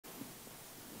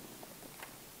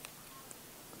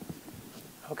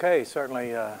Okay,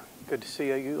 certainly good to see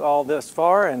you all this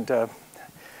far, and I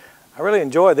really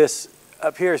enjoy this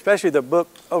up here, especially the book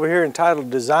over here entitled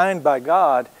Designed by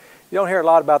God. You don't hear a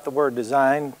lot about the word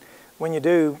design. When you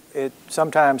do, it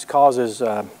sometimes causes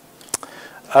a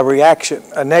reaction,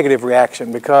 a negative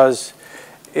reaction, because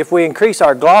if we increase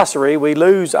our glossary, we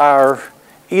lose our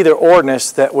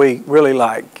either-orness that we really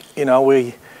like. You know,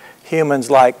 we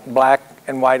humans like black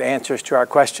and white answers to our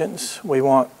questions. We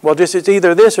want, well, just it's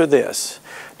either this or this.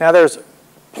 Now, there's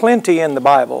plenty in the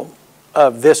Bible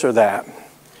of this or that,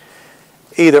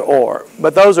 either or.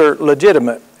 But those are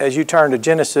legitimate. As you turn to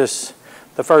Genesis,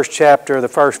 the first chapter, the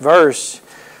first verse,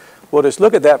 we'll just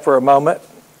look at that for a moment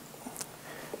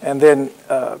and then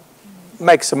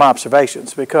make some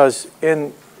observations. Because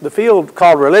in the field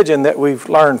called religion that we've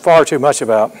learned far too much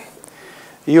about,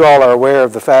 you all are aware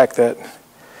of the fact that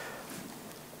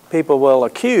people will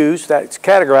accuse, that's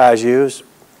categorize you as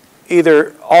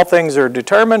either all things are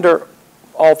determined or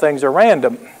all things are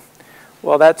random.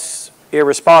 Well, that's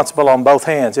irresponsible on both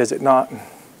hands, is it not?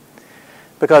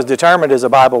 Because determined is a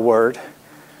Bible word,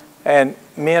 and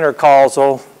men are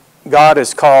causal, God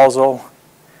is causal.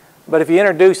 But if you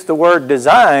introduce the word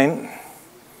design,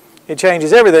 it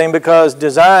changes everything, because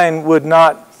design would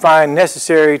not find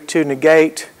necessary to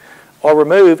negate or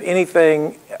remove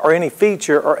anything or any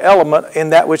feature or element in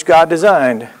that which God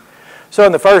designed. So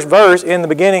in the first verse, in the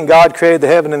beginning God created the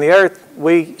heaven and the earth,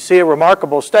 we see a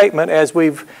remarkable statement as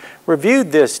we've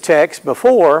reviewed this text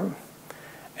before,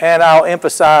 and I'll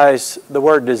emphasize the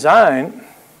word design.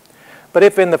 But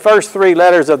if in the first three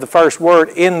letters of the first word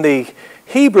in the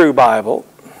Hebrew Bible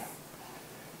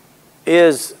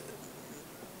is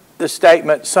the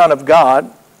statement Son of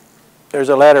God, there's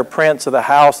a letter Prince of the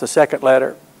house, the second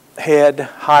letter Head,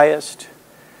 highest.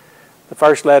 The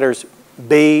first letter's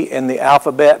B in the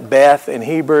alphabet, Beth in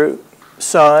Hebrew,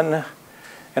 Son,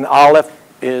 and Aleph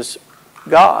is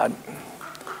God.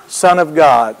 Son of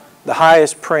God, the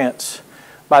highest Prince,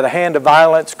 by the hand of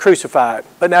violence crucified.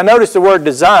 But now notice the word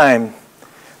design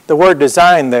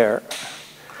there.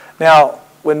 Now,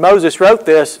 when Moses wrote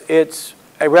this, it's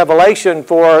a revelation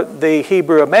for the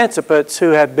Hebrew emancipates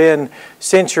who had been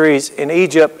centuries in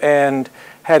Egypt and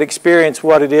had experienced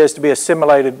what it is to be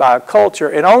assimilated by a culture.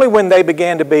 And only when they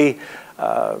began to be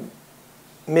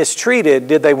mistreated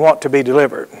did they want to be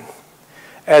delivered.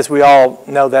 As we all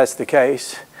know, that's the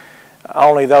case.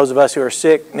 Only those of us who are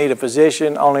sick need a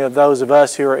physician. Only those of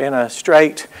us who are in a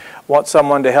strait want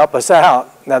someone to help us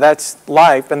out. Now, that's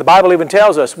life. And the Bible even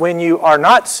tells us when you are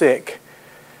not sick,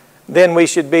 then we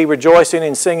should be rejoicing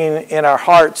and singing in our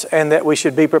hearts, and that we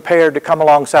should be prepared to come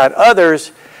alongside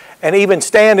others and even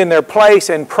stand in their place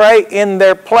and pray in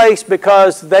their place,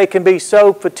 because they can be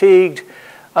so fatigued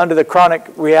under the chronic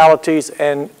realities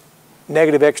and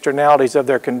negative externalities of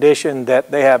their condition that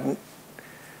they have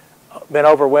been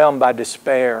overwhelmed by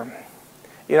despair.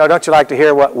 You know, don't you like to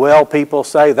hear what well people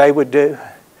say they would do?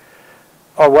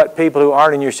 Or what people who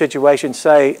aren't in your situation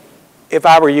say, if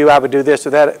I were you, I would do this or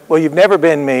that. Well, you've never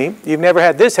been me. You've never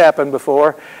had this happen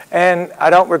before. And I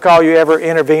don't recall you ever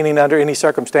intervening under any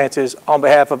circumstances on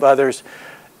behalf of others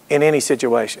in any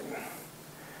situation.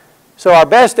 So our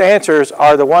best answers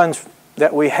are the ones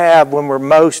that we have when we're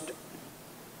most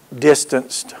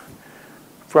distanced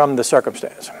from the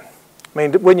circumstance. I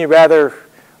mean, wouldn't you rather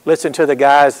listen to the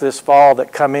guys this fall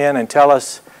that come in and tell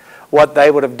us what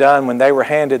they would have done when they were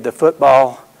handed the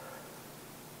football,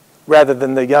 rather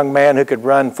than the young man who could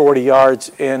run 40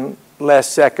 yards in less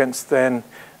seconds than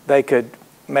they could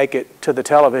make it to the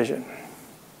television?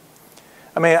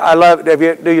 I mean,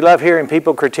 do you love hearing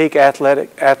people critique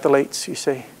athletes, you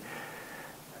see?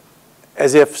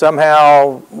 As if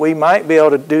somehow we might be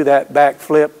able to do that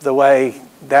backflip the way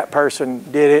that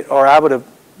person did it, or I would have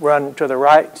run to the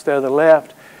right instead of the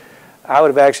left. I would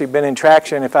have actually been in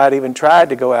traction if I'd even tried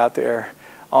to go out there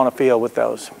on a field with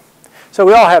those. So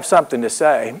we all have something to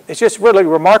say. It's just really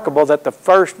remarkable that the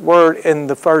first word in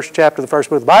the first chapter of the first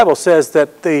book of the Bible says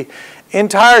that the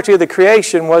entirety of the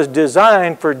creation was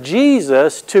designed for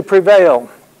Jesus to prevail.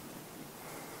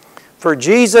 For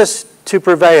Jesus to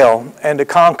prevail and to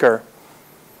conquer.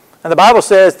 And the Bible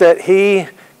says that He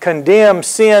condemned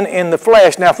sin in the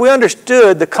flesh. Now, if we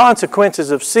understood the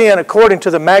consequences of sin according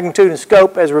to the magnitude and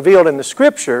scope as revealed in the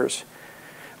Scriptures,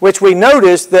 which we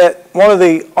notice that one of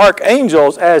the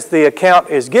archangels, as the account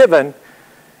is given,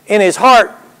 in his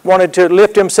heart wanted to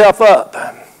lift himself up.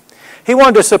 He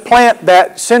wanted to supplant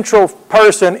that central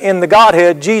person in the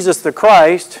Godhead, Jesus the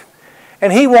Christ,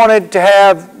 and he wanted to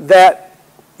have that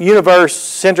universe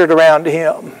centered around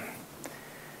him.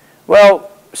 Well,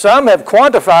 some have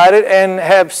quantified it and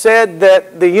have said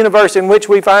that the universe in which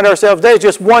we find ourselves today is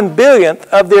just 1/billionth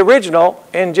of the original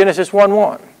in Genesis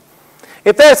 1:1.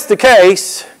 If that's the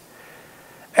case,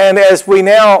 and as we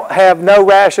now have no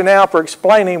rationale for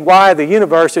explaining why the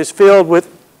universe is filled with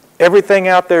everything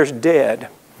out there is dead,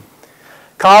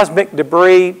 cosmic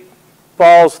debris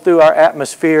falls through our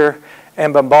atmosphere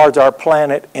and bombards our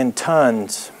planet in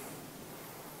tons.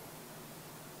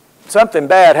 Something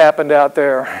bad happened out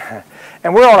there.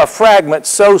 And we're on a fragment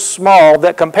so small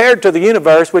that compared to the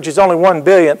universe, which is only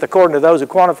 1/billionth, according to those who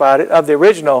quantified it, of the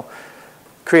original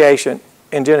creation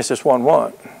in Genesis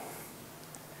 1:1,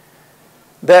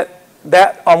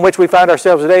 that on which we find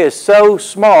ourselves today is so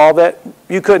small that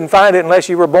you couldn't find it unless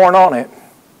you were born on it.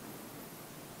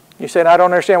 You said, I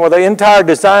don't understand. Well, the entire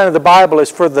design of the Bible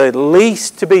is for the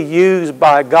least to be used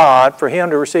by God, for Him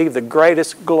to receive the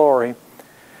greatest glory.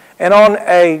 And on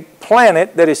a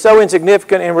planet that is so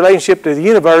insignificant in relationship to the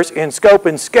universe in scope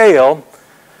and scale,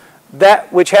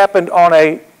 that which happened on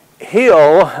a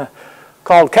hill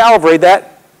called Calvary,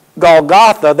 that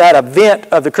Golgotha, that event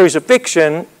of the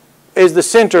crucifixion, is the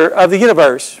center of the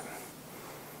universe.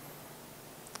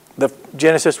 The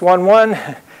Genesis 1:1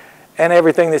 and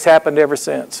everything that's happened ever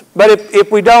since. But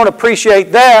if we don't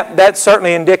appreciate that, that's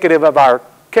certainly indicative of our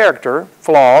character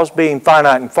flaws, being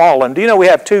finite and fallen. Do you know we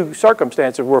have two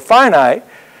circumstances? We're finite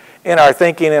in our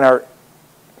thinking and our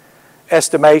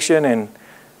estimation and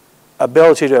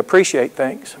ability to appreciate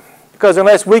things. Because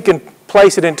unless we can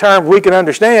place it in terms we can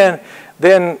understand,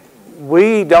 then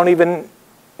we don't even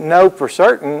know for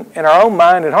certain in our own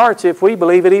mind and hearts if we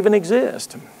believe it even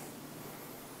exists.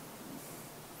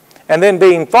 And then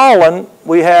being fallen,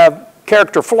 we have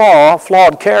character flaw,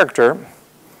 flawed character.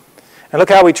 And look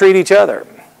how we treat each other.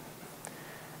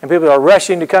 And people are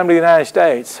rushing to come to the United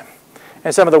States.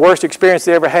 And some of the worst experience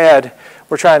they ever had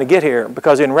were trying to get here,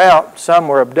 because en route, some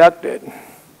were abducted.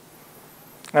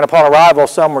 And upon arrival,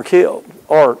 some were killed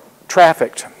or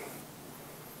trafficked.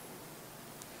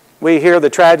 We hear the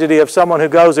tragedy of someone who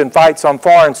goes and fights on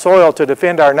foreign soil to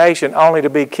defend our nation, only to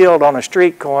be killed on a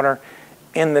street corner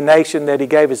in the nation that he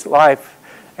gave his life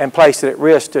and placed it at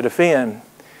risk to defend.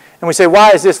 And we say,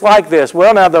 why is this like this?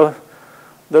 Well, now,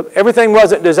 everything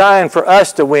wasn't designed for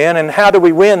us to win, and how do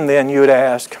we win then, you would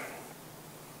ask?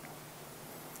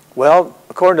 Well,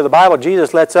 according to the Bible,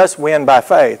 Jesus lets us win by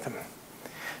faith.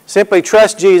 Simply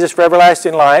trust Jesus for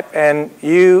everlasting life, and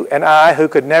you and I, who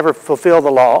could never fulfill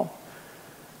the law,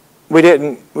 we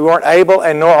weren't able,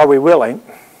 and nor are we willing.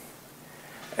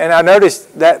 And I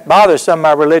noticed that bothers some of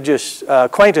my religious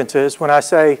acquaintances when I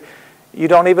say, you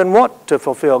don't even want to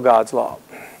fulfill God's law.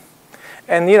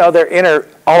 And you know,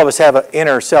 all of us have an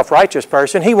inner self-righteous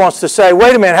person. He wants to say,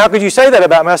 wait a minute, how could you say that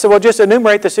about me? I said, well, just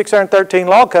enumerate the 613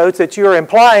 law codes that you're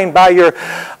implying by your,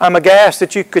 I'm aghast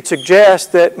that you could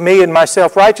suggest that me and my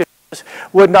self-righteousness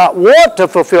would not want to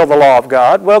fulfill the law of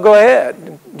God. Well, go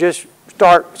ahead. Just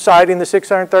start citing the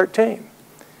 613.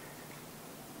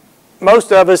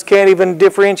 Most of us can't even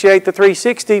differentiate the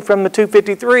 360 from the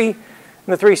 253.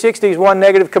 And the 360 is one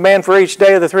negative command for each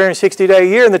day of the 360-day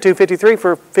year, and the 253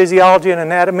 for physiology and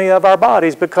anatomy of our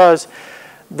bodies, because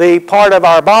the part of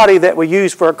our body that we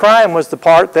used for a crime was the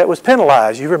part that was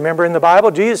penalized. You remember in the Bible,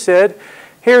 Jesus said,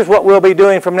 here's what we'll be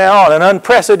doing from now on, an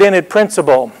unprecedented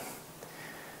principle.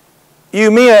 You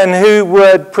men who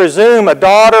would presume a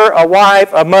daughter, a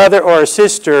wife, a mother, or a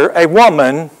sister, a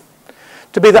woman,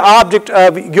 to be the object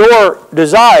of your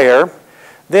desire,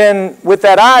 then with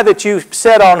that eye that you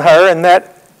set on her and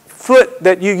that foot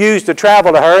that you use to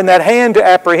travel to her and that hand to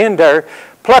apprehend her,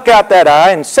 pluck out that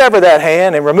eye and sever that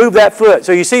hand and remove that foot.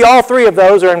 So you see, all three of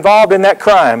those are involved in that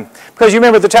crime. Because you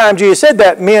remember the time Jesus said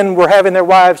that, men were having their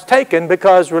wives taken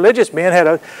because religious men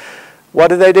had what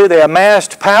did they do? They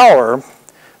amassed power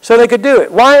so they could do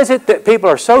it. Why is it that people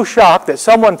are so shocked that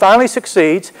someone finally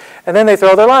succeeds and then they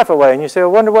throw their life away? And you say, I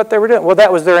wonder what they were doing. Well,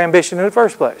 that was their ambition in the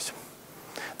first place.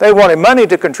 They wanted money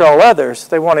to control others.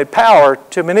 They wanted power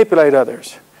to manipulate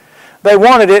others. They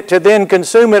wanted it to then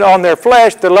consume it on their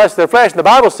flesh, the lust of their flesh. And the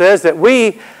Bible says that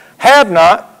we have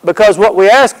not, because what we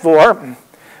ask for,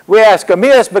 we ask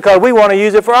amiss because we want to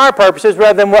use it for our purposes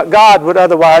rather than what God would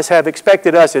otherwise have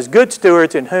expected us as good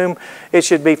stewards, in whom it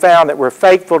should be found that we're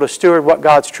faithful to steward what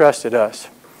God's trusted us.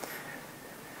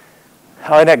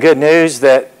 Oh, isn't that good news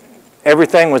that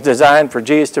everything was designed for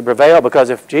Jesus to prevail? Because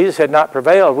if Jesus had not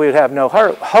prevailed, we would have no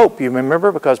hope, you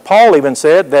remember? Because Paul even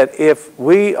said that if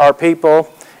we are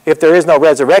people, if there is no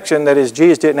resurrection, that is,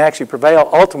 Jesus didn't actually prevail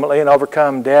ultimately and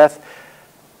overcome death,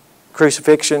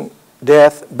 crucifixion,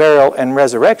 death, burial, and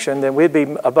resurrection, then we'd be,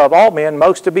 above all men,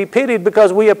 most to be pitied,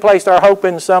 because we have placed our hope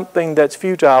in something that's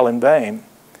futile and vain.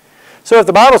 So if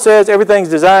the Bible says everything's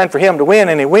designed for him to win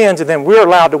and he wins and then we're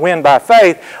allowed to win by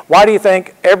faith, why do you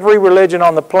think every religion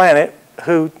on the planet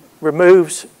who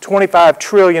removes 25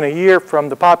 trillion a year from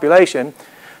the population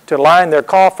to line their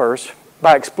coffers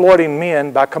by exploiting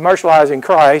men, by commercializing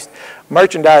Christ,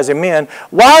 merchandising men,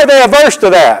 why are they averse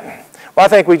to that? Well, I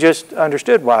think we just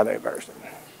understood why they're averse to it.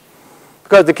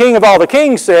 Because the King of all the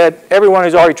kings said, everyone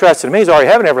who's already trusted in me has already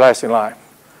have an everlasting life.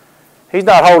 He's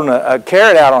not holding a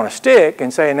carrot out on a stick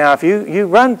and saying, now if you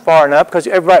run far enough, because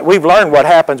we've learned what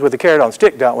happens with the carrot on the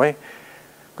stick, don't we?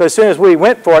 Because as soon as we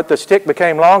went for it, the stick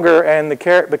became longer and the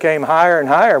carrot became higher and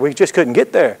higher. We just couldn't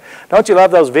get there. Don't you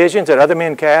love those visions that other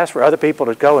men cast for other people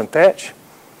to go and fetch?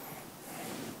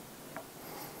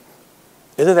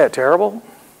 Isn't that terrible?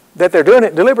 That they're doing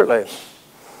it deliberately.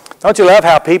 Don't you love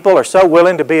how people are so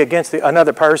willing to be against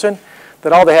another person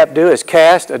that all they have to do is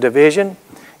cast a division,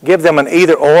 give them an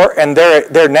either or, and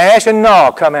their gnash and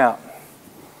gnaw come out.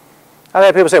 I've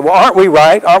had people say, well, aren't we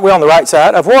right? Aren't we on the right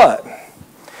side of what?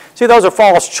 See, those are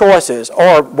false choices,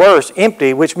 or worse,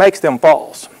 empty, which makes them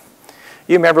false.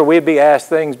 You remember we'd be asked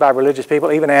things by religious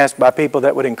people, even asked by people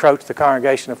that would encroach the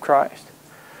congregation of Christ.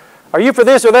 Are you for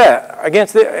this or that?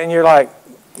 Against this? And you're like,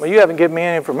 well, you haven't given me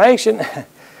any information.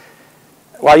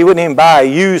 Well, you wouldn't even buy a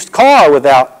used car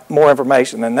without more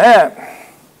information than that.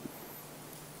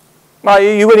 Well,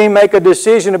 you wouldn't even make a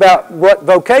decision about what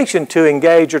vocation to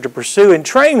engage or to pursue in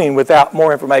training without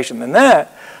more information than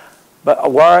that.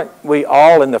 But weren't we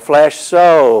all in the flesh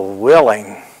so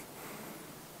willing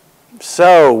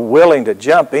to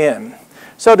jump in?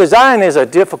 So design is a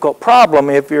difficult problem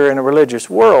if you're in a religious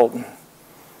world.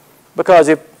 Because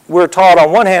if we're taught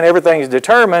on one hand everything is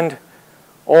determined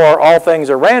or all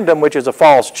things are random, which is a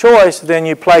false choice, then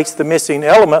you place the missing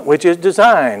element, which is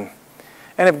design.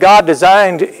 And if God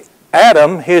designed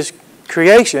Adam, his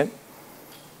creation,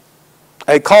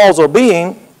 a causal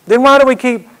being, then why do we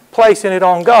keep placing it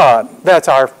on God? That's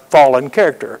our fallen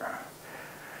character.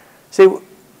 See,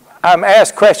 I'm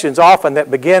asked questions often that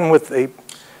begin with the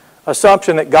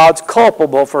assumption that God's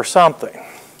culpable for something.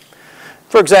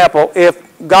 For example, if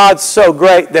God's so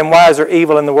great, then why is there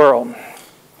evil in the world?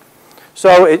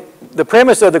 So the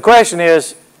premise of the question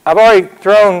is, I've already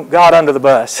thrown God under the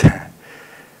bus.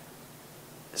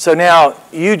 So now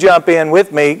you jump in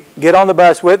with me, get on the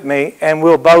bus with me, and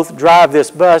we'll both drive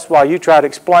this bus while you try to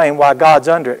explain why God's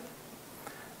under it.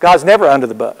 God's never under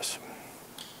the bus.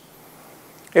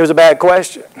 It was a bad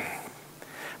question.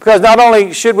 Because not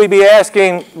only should we be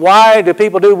asking why do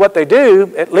people do what they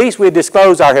do, at least we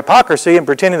disclose our hypocrisy in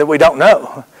pretending that we don't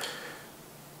know.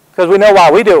 Because we know why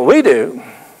we do what we do.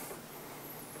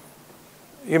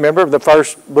 You remember the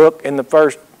first book in the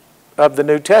first of the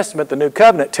New Testament, the New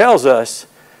Covenant, tells us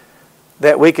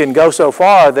that we can go so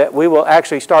far that we will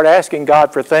actually start asking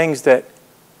God for things that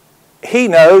He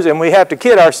knows, and we have to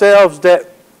kid ourselves that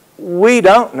we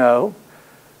don't know,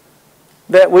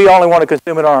 that we only want to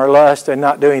consume it on our lust and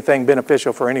not do anything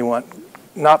beneficial for anyone,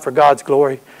 not for God's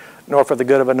glory, nor for the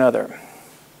good of another.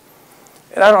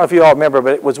 And I don't know if you all remember,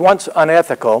 but it was once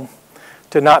unethical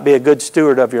to not be a good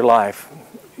steward of your life.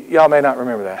 Y'all may not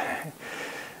remember that.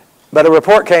 But a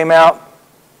report came out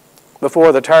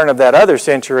before the turn of that other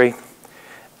century,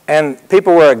 and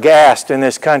people were aghast in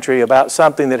this country about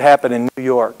something that happened in New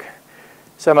York.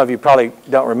 Some of you probably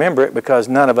don't remember it because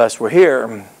none of us were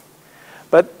here.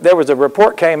 But there was a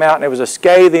report came out, and it was a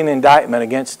scathing indictment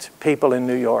against people in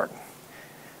New York.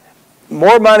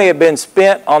 More money had been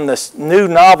spent on this new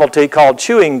novelty called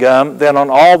chewing gum than on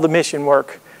all the mission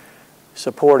work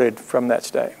supported from that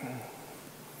state.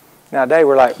 Now today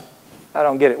we're like, I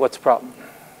don't get it, what's the problem?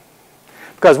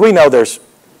 Because we know there's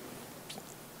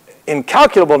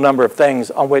incalculable number of things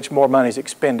on which more money is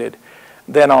expended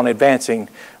than on advancing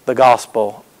the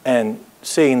gospel and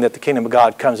seeing that the kingdom of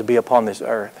God comes to be upon this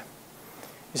earth.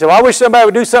 You say, well, I wish somebody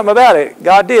would do something about it.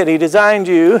 God did. He designed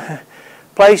you,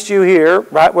 placed you here,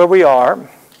 right where we are.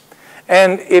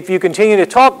 And if you continue to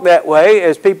talk that way,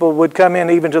 as people would come in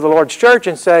even to the Lord's church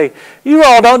and say, you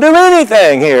all don't do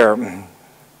anything here,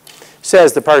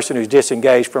 says the person who's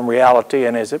disengaged from reality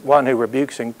and is one who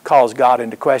rebukes and calls God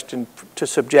into question to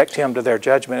subject Him to their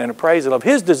judgment and appraisal of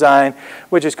His design,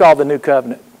 which is called the New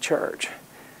Covenant Church.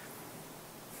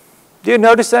 Do you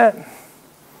notice that?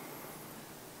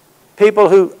 People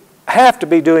who have to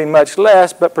be doing much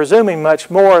less but presuming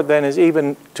much more than is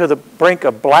even to the brink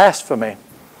of blasphemy.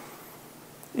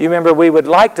 You remember, we would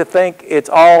like to think it's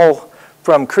all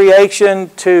from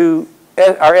creation to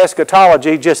our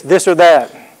eschatology, just this or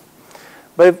that.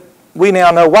 But we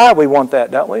now know why we want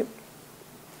that, don't we?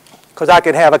 Because I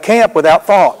can have a camp without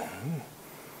thought.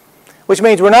 Which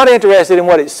means we're not interested in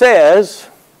what it says,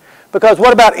 Because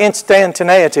what about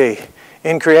instantaneity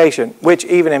in creation, which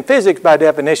even in physics, by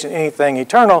definition, anything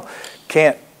eternal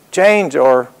can't change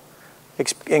or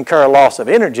incur a loss of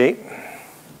energy.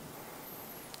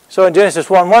 So in Genesis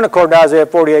 1:1, according to Isaiah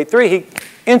 48:3, he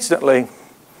instantly,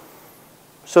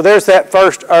 so there's that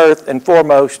first earth and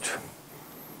foremost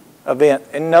event,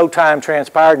 and no time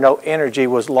transpired, no energy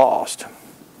was lost.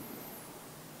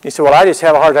 You say, well, I just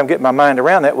have a hard time getting my mind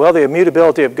around that. Well, the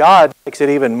immutability of God makes it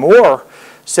even more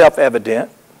self-evident.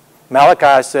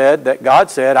 Malachi said that God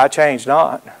said, I change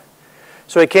not.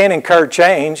 So he can't incur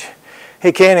change.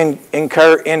 He can't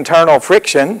incur internal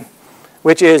friction,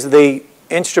 which is the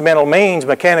instrumental means,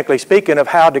 mechanically speaking, of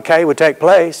how decay would take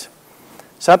place.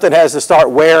 Something has to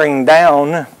start wearing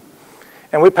down.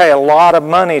 And we pay a lot of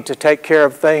money to take care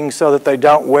of things so that they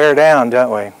don't wear down,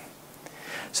 don't we?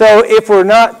 So if we're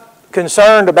not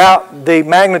concerned about the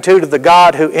magnitude of the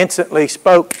God who instantly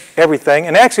spoke everything,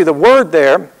 and actually the word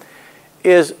there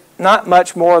is not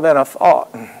much more than a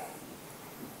thought.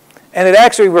 And it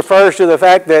actually refers to the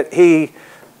fact that he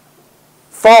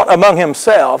thought among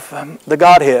himself, the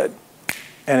Godhead,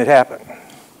 and it happened.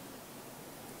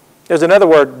 There's another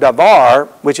word, davar,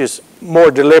 which is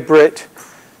more deliberate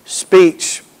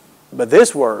speech. But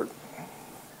this word,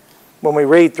 when we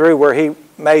read through where he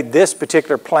made this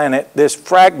particular planet, this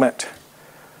fragment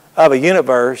of a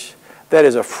universe that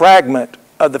is a fragment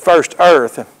of the first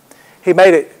earth, he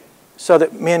made it so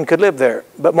that men could live there.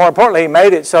 But more importantly, he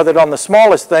made it so that on the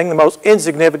smallest thing, the most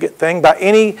insignificant thing, by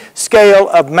any scale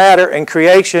of matter and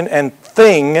creation and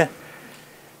thing,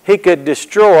 he could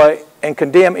destroy and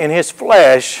condemn in his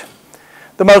flesh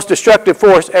the most destructive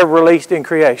force ever released in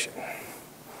creation.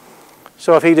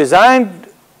 So if he designed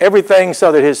everything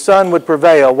so that his Son would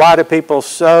prevail, why do people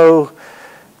so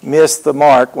miss the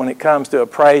mark when it comes to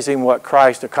appraising what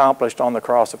Christ accomplished on the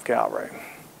cross of Calvary?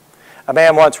 A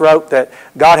man once wrote that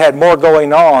God had more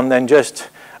going on than just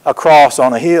a cross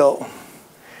on a hill.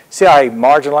 See how he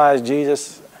marginalized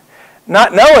Jesus?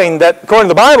 Not knowing that, according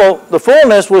to the Bible, the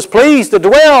fullness was pleased to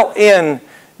dwell in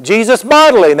Jesus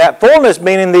bodily. And that fullness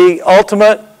meaning the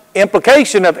ultimate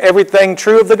implication of everything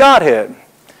true of the Godhead.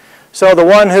 So the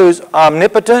one who's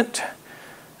omnipotent,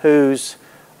 whose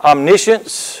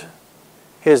omniscience,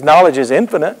 his knowledge is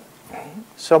infinite.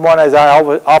 Someone, as I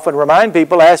often remind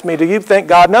people, ask me, do you think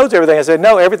God knows everything? I said,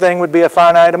 no, everything would be a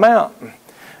finite amount.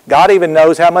 God even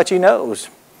knows how much he knows.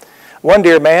 One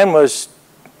dear man was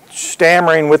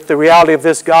stammering with the reality of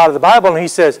this God of the Bible, and he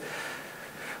says,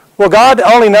 well, God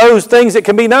only knows things that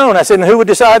can be known. I said, and who would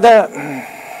decide that?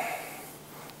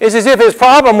 It's as if his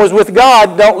problem was with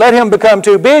God, don't let him become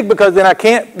too big, because then I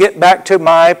can't get back to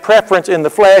my preference in the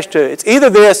flesh to it's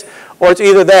either this or it's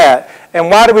either that. And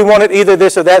why do we want it either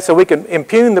this or that? So we can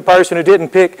impugn the person who didn't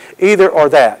pick either or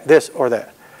that, this or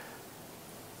that.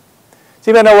 Does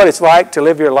anybody know what it's like to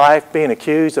live your life being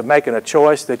accused of making a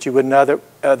choice that you would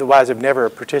otherwise have never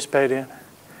participated in?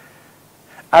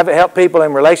 I've helped people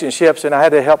in relationships, and I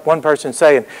had to help one person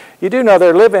saying, you do know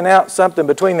they're living out something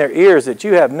between their ears that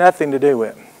you have nothing to do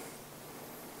with.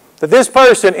 That this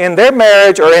person in their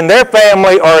marriage or in their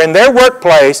family or in their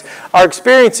workplace are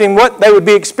experiencing what they would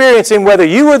be experiencing whether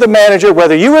you were the manager,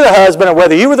 whether you were the husband, or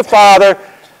whether you were the father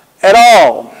at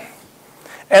all.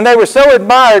 And they were so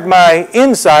admired my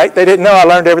insight, they didn't know I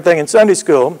learned everything in Sunday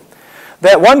school,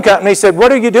 that one company said,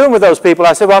 what are you doing with those people?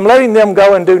 I said, well, I'm letting them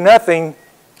go and do nothing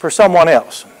for someone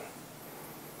else.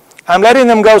 I'm letting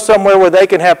them go somewhere where they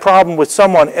can have problem with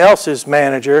someone else's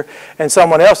manager and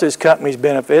someone else's company's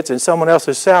benefits and someone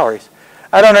else's salaries.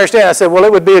 I don't understand. I said, well,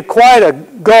 it would be quite a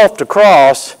gulf to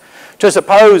cross to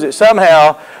suppose that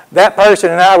somehow that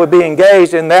person and I would be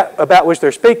engaged in that about which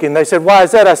they're speaking. They said, why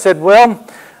is that? I said, well,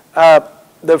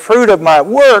 the fruit of my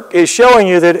work is showing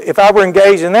you that if I were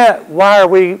engaged in that, why are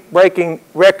we breaking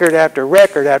record after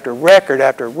record after record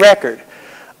after record?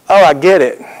 Oh, I get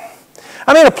it.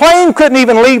 I mean, a plane couldn't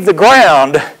even leave the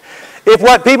ground if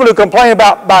what people who complain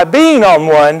about by being on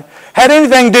one had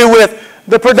anything to do with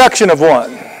the production of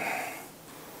one.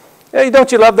 Hey,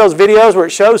 don't you love those videos where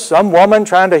it shows some woman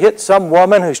trying to hit some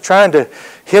woman who's trying to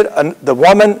hit the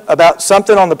woman about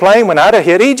something on the plane when I'd have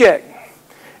hit eject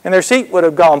and their seat would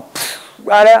have gone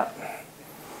right out.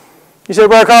 You say,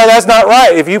 Brother Carl, that's not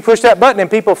right. If you push that button and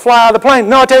people fly out of the plane,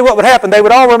 no, I'll tell you what would happen. They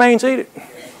would all remain seated.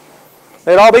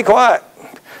 They'd all be quiet.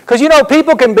 Because, you know,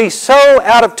 people can be so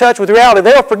out of touch with reality,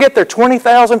 they'll forget they're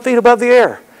 20,000 feet above the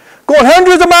air, going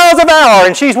hundreds of miles an hour,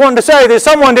 and she's wanting to say that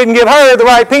someone didn't give her the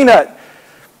right peanut.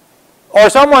 Or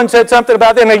someone said something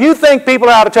about them. Now, you think people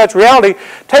are out of touch with reality,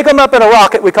 take them up in a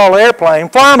rocket we call an airplane,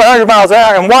 fly them 100 miles an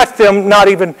hour, and watch them not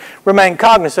even remain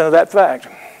cognizant of that fact.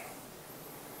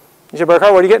 You say, Brother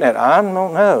Carl, what are you getting at? I don't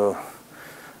know.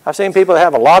 I've seen people that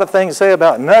have a lot of things to say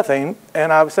about nothing,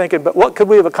 and I was thinking, but what could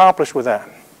we have accomplished with that?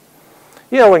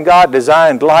 You know, when God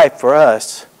designed life for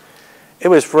us, it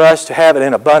was for us to have it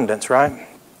in abundance, right?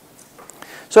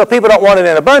 So if people don't want it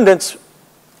in abundance,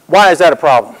 why is that a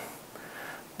problem?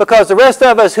 Because the rest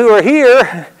of us who are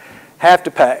here have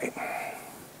to pay.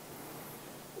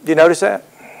 Do you notice that?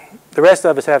 The rest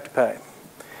of us have to pay.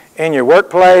 In your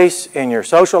workplace, in your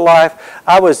social life.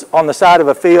 I was on the side of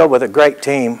a field with a great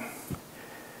team.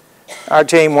 Our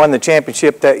team won the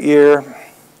championship that year.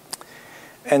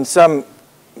 And some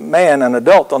man, an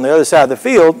adult on the other side of the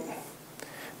field,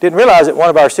 didn't realize that one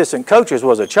of our assistant coaches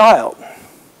was a child.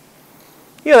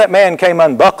 You know, that man came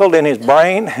unbuckled in his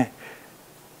brain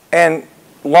and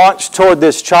launched toward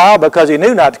this child because he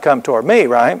knew not to come toward me,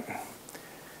 right?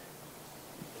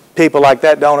 People like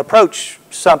that don't approach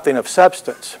something of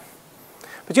substance.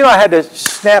 But you know, I had to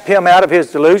snap him out of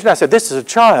his delusion. I said, this is a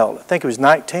child. I think he was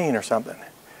 19 or something.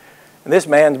 And this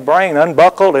man's brain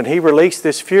unbuckled and he released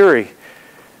this fury.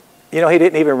 You know, he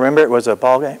didn't even remember it was a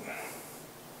ball game.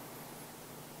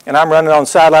 And I'm running on the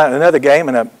sideline in another game,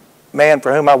 and a man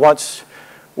for whom I once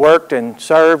worked and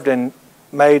served and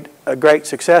made a great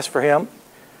success for him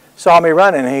saw me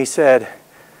running, and he said,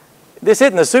 this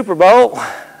isn't the Super Bowl.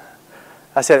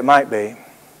 I said, it might be.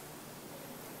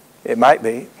 It might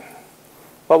be.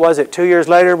 What was it, 2 years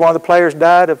later, one of the players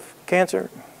died of cancer?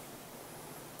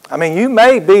 I mean, you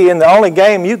may be in the only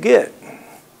game you get.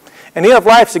 And if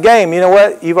life's a game, you know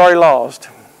what? You've already lost.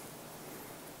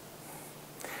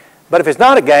 But if it's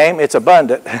not a game, it's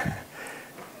abundant.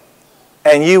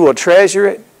 And you will treasure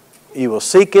it. You will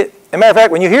seek it. As a matter of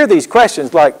fact, when you hear these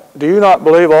questions like, do you not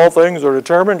believe all things are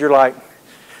determined? You're like,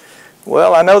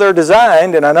 well, I know they're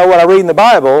designed, and I know what I read in the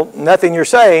Bible. Nothing you're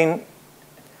saying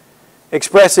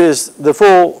expresses the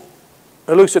full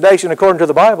elucidation according to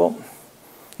the Bible.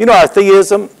 You know, our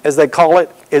theism, as they call it,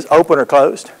 is open or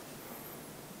closed.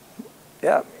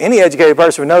 Yeah, any educated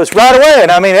person would know this right away.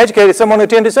 And I mean, educated someone who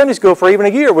attended Sunday school for even a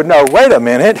year would know, wait a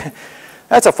minute,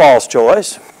 that's a false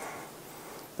choice.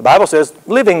 The Bible says,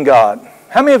 living God.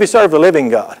 How many of you serve the living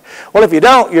God? Well, if you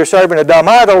don't, you're serving a dumb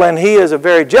idol, and He is a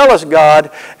very jealous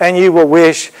God, and you will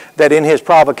wish that in His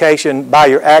provocation by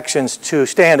your actions to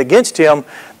stand against Him,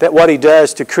 that what He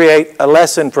does to create a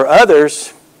lesson for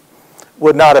others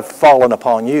would not have fallen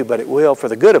upon you, but it will for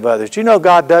the good of others. Do you know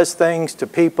God does things to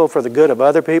people for the good of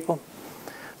other people?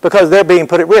 Because they're being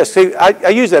put at risk. See, I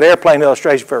use that airplane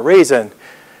illustration for a reason.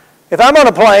 If I'm on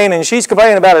a plane and she's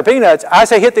complaining about her peanuts, I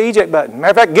say hit the eject button.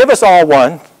 Matter of fact, give us all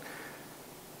one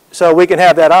so we can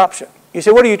have that option. You say,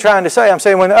 what are you trying to say? I'm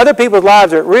saying when other people's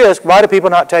lives are at risk, why do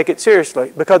people not take it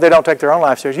seriously? Because they don't take their own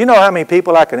life seriously. You know how many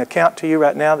people I can account to you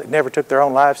right now that never took their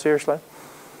own lives seriously?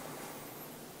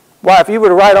 Why, if you were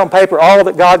to write on paper all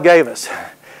that God gave us,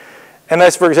 and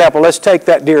let's, for example, let's take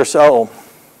that dear soul,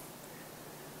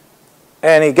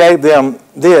 and He gave them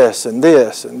this and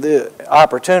this and this,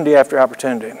 opportunity after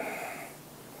opportunity.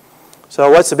 So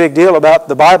what's the big deal about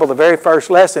the Bible? The very first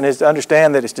lesson is to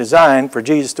understand that it's designed for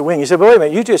Jesus to win. You say, but wait a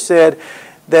minute, you just said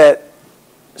that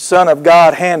Son of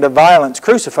God, hand of violence,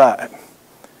 crucified.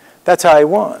 That's how He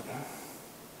won.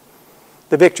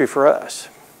 The victory for us.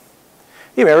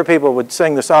 You remember people would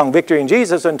sing the song Victory in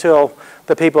Jesus until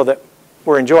the people that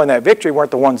were enjoying that victory weren't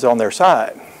the ones on their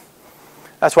side.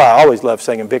 That's why I always love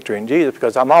singing Victory in Jesus,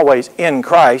 because I'm always in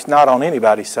Christ, not on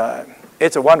anybody's side.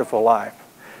 It's a wonderful life.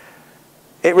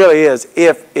 It really is,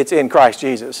 if it's in Christ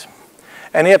Jesus.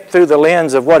 And if through the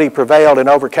lens of what He prevailed and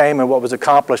overcame and what was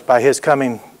accomplished by His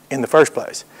coming in the first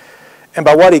place, and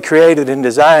by what He created and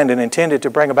designed and intended to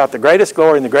bring about the greatest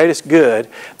glory and the greatest good,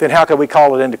 then how can we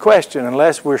call it into question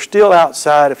unless we're still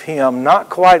outside of Him, not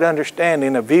quite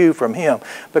understanding a view from Him?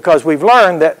 Because we've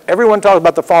learned that everyone talks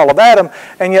about the fall of Adam,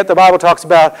 and yet the Bible talks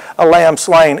about a lamb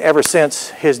slain ever since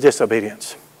his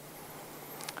disobedience.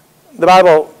 The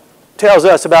Bible tells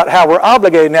us about how we're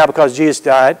obligated now because Jesus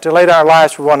died to lay down our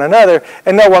lives for one another,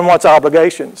 and no one wants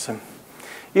obligations.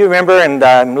 You remember, and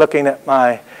I'm looking at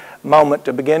my moment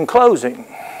to begin closing.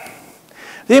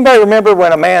 Does anybody remember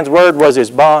when a man's word was his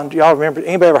bond? Y'all remember?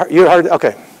 Anybody ever, you heard?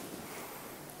 Okay.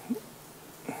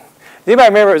 Does anybody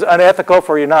remember it was unethical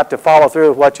for you not to follow through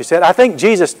with what you said? I think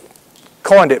Jesus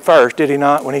coined it first, did He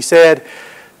not? When He said,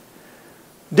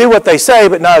 do what they say,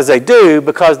 but not as they do,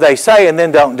 because they say and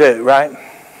then don't do, right?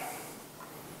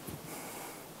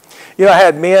 You know, I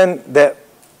had men that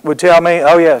would tell me,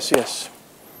 oh, yes, yes.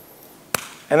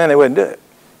 And then they wouldn't do it.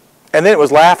 And then it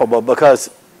was laughable, because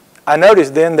I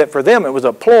noticed then that for them it was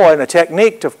a ploy and a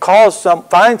technique to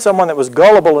find someone that was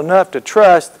gullible enough to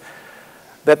trust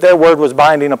that their word was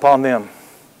binding upon them.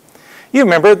 You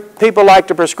remember, people like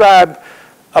to prescribe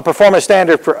a performance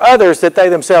standard for others that they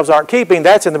themselves aren't keeping.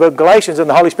 That's in the book of Galatians, and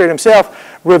the Holy Spirit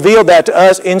himself revealed that to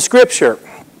us in Scripture.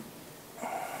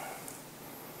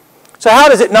 So how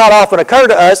does it not often occur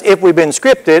to us, if we've been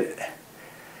scripted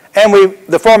and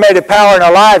the formative power in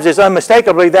our lives is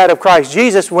unmistakably that of Christ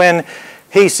Jesus, when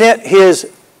he sent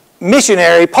his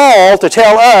missionary Paul to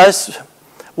tell us,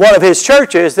 one of his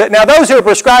churches, that now those who are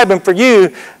prescribing for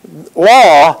you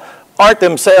law aren't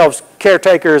themselves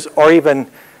caretakers or even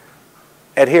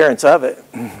adherents of it.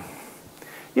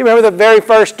 You remember the very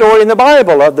first story in the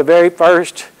Bible of the very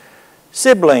first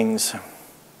siblings.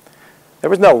 There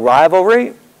was no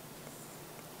rivalry.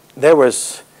 There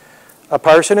was a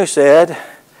person who said,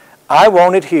 I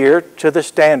won't adhere to the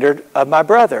standard of my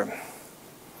brother.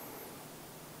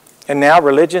 And now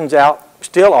religion's out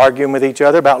still arguing with each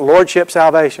other about lordship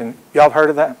salvation. Y'all have heard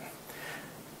of that?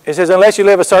 It says unless you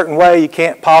live a certain way, you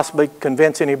can't possibly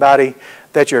convince anybody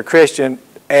that you're a Christian.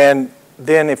 And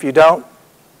then if you don't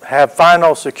have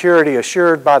final security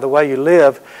assured by the way you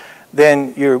live,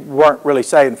 then you weren't really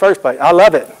saved in the first place. I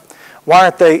love it. Why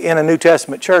aren't they in a New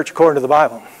Testament church according to the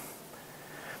Bible?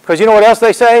 Because you know what else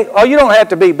they say? Oh, you don't have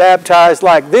to be baptized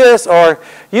like this, or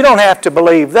you don't have to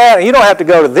believe that, and you don't have to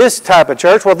go to this type of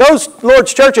church. Well, those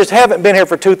Lord's churches haven't been here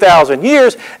for 2,000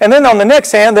 years. And then on the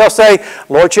next hand, they'll say,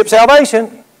 Lordship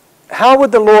salvation. How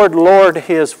would the Lord lord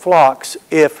his flocks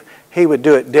if he would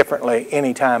do it differently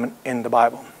any time in the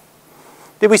Bible?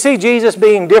 Did we see Jesus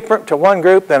being different to one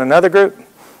group than another group?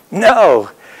 No.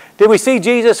 Did we see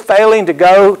Jesus failing to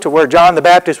go to where John the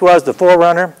Baptist was, the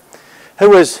forerunner, who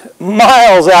was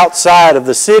miles outside of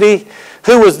the city,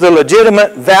 who was the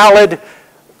legitimate, valid,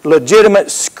 legitimate,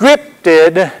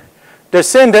 scripted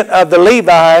descendant of the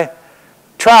Levi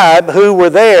tribe who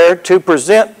were there to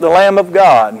present the Lamb of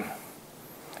God?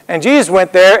 And Jesus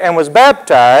went there and was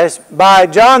baptized by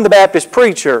John the Baptist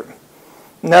preacher.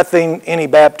 Nothing any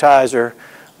baptizer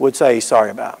would say he's sorry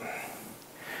about.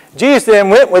 Jesus then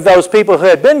went with those people who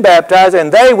had been baptized, and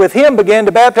they with him began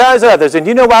to baptize others. And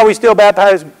you know why we still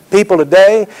baptize people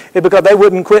today? It's because they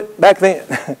wouldn't quit back then.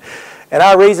 And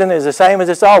our reason is the same as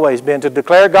it's always been, to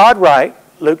declare God right,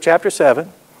 Luke chapter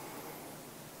 7,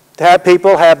 to have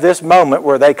people have this moment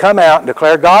where they come out and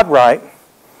declare God right,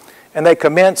 and they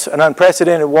commence an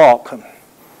unprecedented walk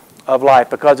of life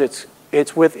because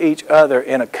it's with each other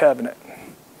in a covenant.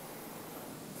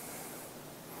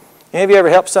 Any of you ever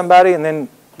helped somebody and then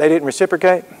they didn't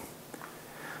reciprocate?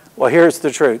 Well, here's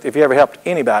the truth. If you ever helped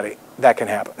anybody, that can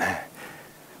happen.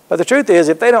 But the truth is,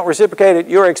 if they don't reciprocate at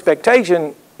your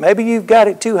expectation, maybe you've got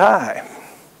it too high.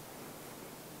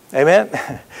 Amen?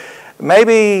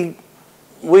 Maybe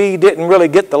we didn't really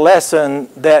get the lesson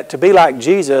that to be like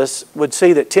Jesus would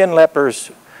see that 10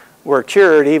 lepers were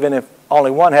cured even if only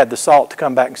one had the salt to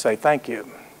come back and say thank you.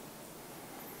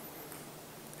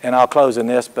 And I'll close in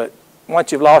this, but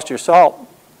once you've lost your salt,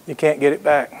 you can't get it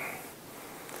back.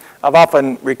 I've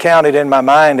often recounted in my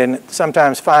mind and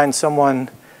sometimes find someone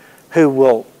who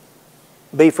will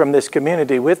be from this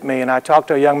community with me. And I talked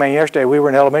to a young man yesterday. We were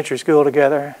in elementary school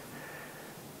together.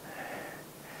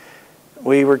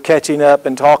 We were catching up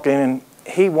and talking, and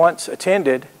he once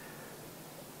attended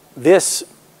this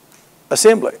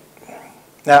assembly.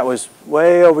 Now, it was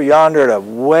way over yonder at a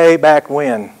way back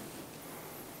when.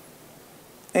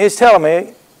 And he's telling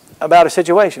me about a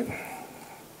situation.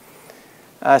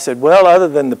 I said, well, other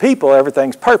than the people,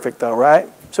 everything's perfect though, right?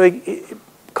 So he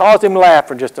caused him to laugh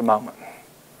for just a moment.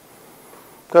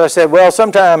 Because I said, well,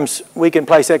 sometimes we can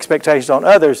place expectations on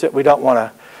others that we don't want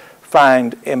to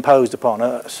find imposed upon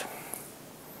us.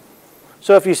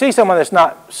 So if you see someone that's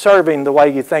not serving the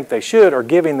way you think they should or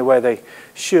giving the way they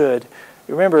should,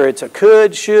 remember it's a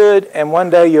could, should, and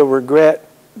one day you'll regret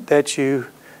that you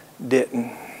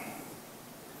didn't.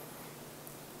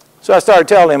 So I started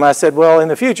telling him, I said, well, in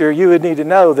the future, you would need to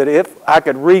know that if I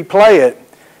could replay it,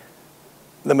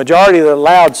 the majority of the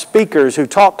loudspeakers who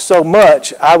talk so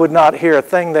much, I would not hear a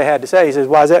thing they had to say. He says,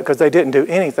 why is that? Because they didn't do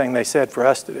anything they said for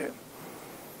us to do.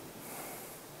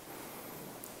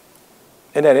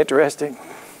 Isn't that interesting?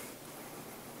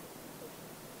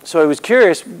 So he was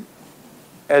curious,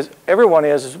 as everyone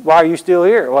is, why are you still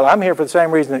here? Well, I'm here for the same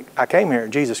reason that I came here,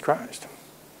 Jesus Christ.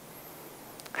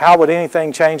 How would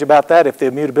anything change about that if the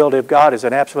immutability of God is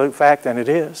an absolute fact? And it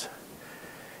is.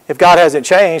 If God hasn't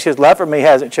changed, his love for me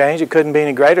hasn't changed, it couldn't be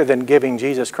any greater than giving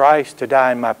Jesus Christ to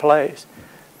die in my place.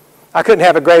 I couldn't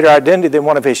have a greater identity than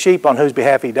one of his sheep on whose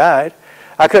behalf he died.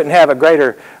 I couldn't have a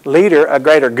greater leader, a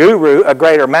greater guru, a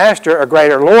greater master, a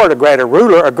greater Lord, a greater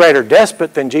ruler, a greater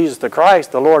despot than Jesus the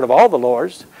Christ, the Lord of all the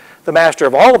lords, the master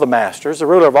of all the masters, the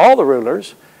ruler of all the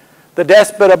rulers, the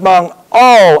despot among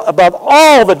all, above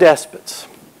all the despots.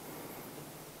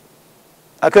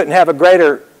 I couldn't have a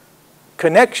greater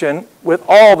connection with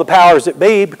all the powers that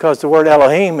be, because the word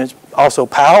Elohim is also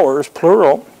powers,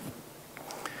 plural,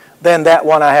 than that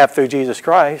one I have through Jesus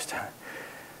Christ.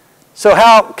 So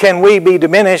how can we be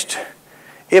diminished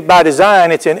if by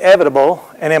design it's inevitable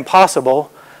and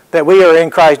impossible that we are in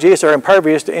Christ Jesus are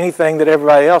impervious to anything that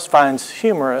everybody else finds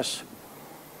humorous?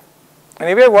 And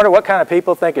have you ever wondered what kind of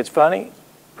people think it's funny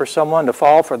for someone to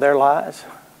fall for their lies?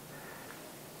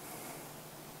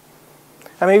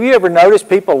 I mean, have you ever noticed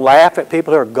people laugh at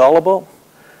people who are gullible?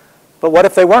 But what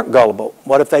if they weren't gullible?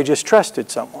 What if they just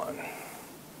trusted someone?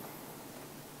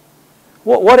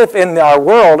 What if in our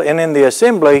world and in the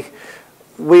assembly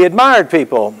we admired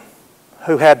people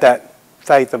who had that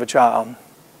faith of a child,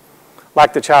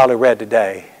 like the child who read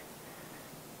today?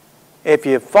 If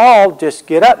you fall, just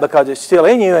get up, because it's still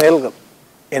in you and it'll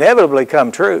inevitably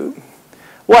come true.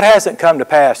 What hasn't come to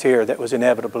pass here that was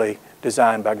inevitably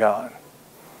designed by God?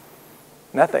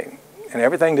 Nothing. And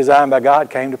everything designed by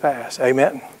God came to pass.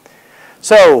 Amen.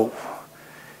 So,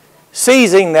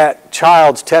 seizing that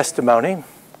child's testimony,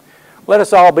 let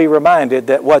us all be reminded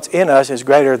that what's in us is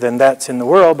greater than that's in the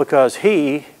world, because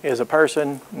He is a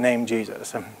person named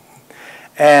Jesus.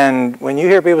 And when you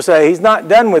hear people say, He's not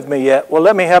done with me yet, well,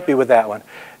 let me help you with that one.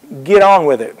 Get on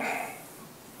with it.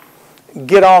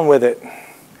 Get on with it.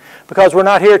 Because we're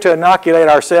not here to inoculate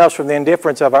ourselves from the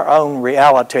indifference of our own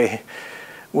reality.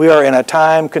 We are in a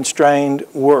time-constrained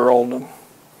world.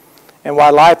 And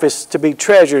why life is to be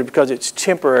treasured, because it's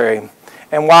temporary.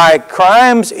 And why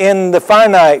crimes in the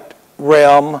finite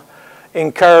realm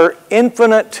incur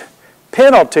infinite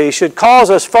penalty should cause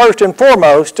us first and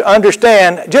foremost to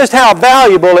understand just how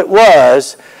valuable it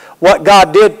was what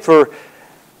God did for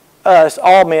us,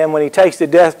 all men, when He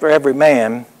tasted death for every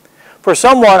man. For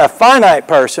someone, a finite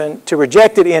person, to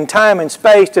reject it in time and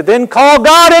space, to then call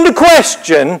God into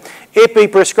question if He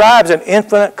prescribes an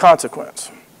infinite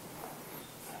consequence.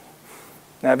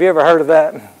 Now, have you ever heard of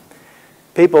that?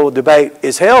 People debate,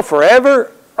 is hell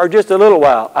forever or just a little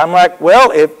while? I'm like,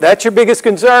 well, if that's your biggest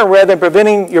concern, rather than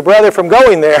preventing your brother from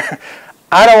going there,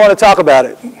 I don't want to talk about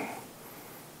it.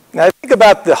 Now, think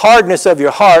about the hardness of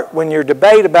your heart when your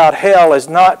debate about hell is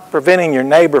not preventing your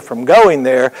neighbor from going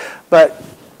there, but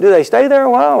do they stay there a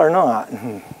while or not?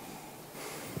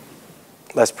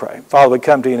 Let's pray. Father, we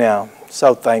come to you now,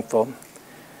 so thankful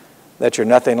that you're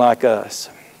nothing like us.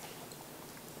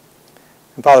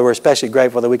 And Father, we're especially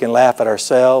grateful that we can laugh at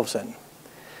ourselves and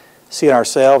see in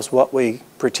ourselves what we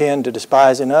pretend to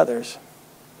despise in others.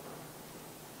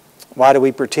 Why do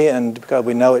we pretend? Because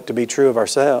we know it to be true of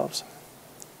ourselves.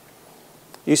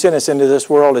 You sent us into this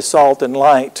world as salt and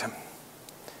light,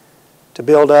 to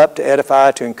build up, to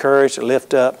edify, to encourage, to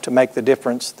lift up, to make the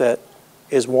difference that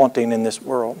is wanting in this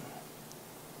world.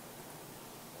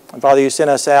 And Father, you sent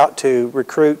us out to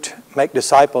recruit, make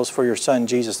disciples for your Son,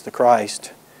 Jesus the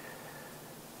Christ.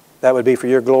 That would be for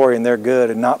your glory and their good,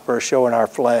 and not for a show in our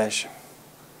flesh.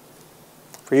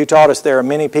 For you taught us there are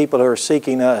many people who are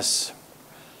seeking us,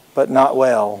 but not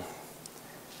well,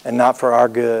 and not for our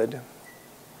good.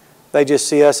 They just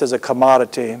see us as a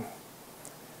commodity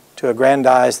to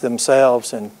aggrandize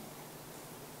themselves and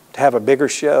to have a bigger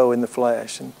show in the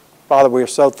flesh. And Father, we are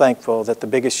so thankful that the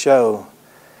biggest show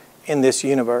in this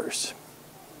universe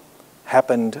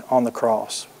happened on the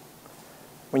cross,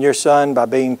 when your Son, by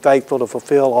being faithful to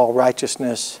fulfill all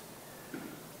righteousness,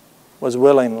 was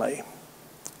willingly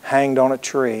hanged on a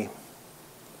tree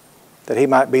that He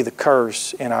might be the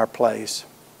curse in our place.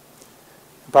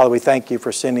 And Father, we thank you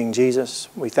for sending Jesus.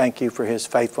 We thank you for His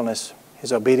faithfulness,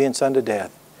 His obedience unto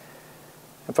death.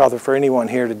 And Father, for anyone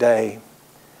here today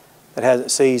that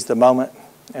hasn't seized the moment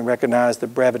and recognized the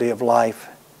brevity of life,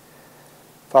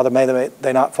 Father, may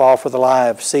they not fall for the lie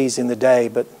of seizing the day,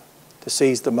 but to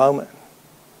seize the moment.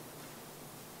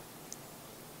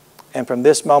 And from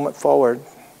this moment forward,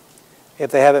 if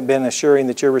they haven't been assuring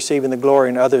that you're receiving the glory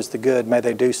and others the good, may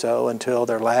they do so until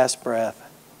their last breath.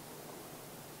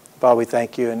 Father, we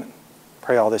thank you and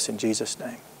pray all this in Jesus'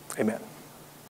 name. Amen.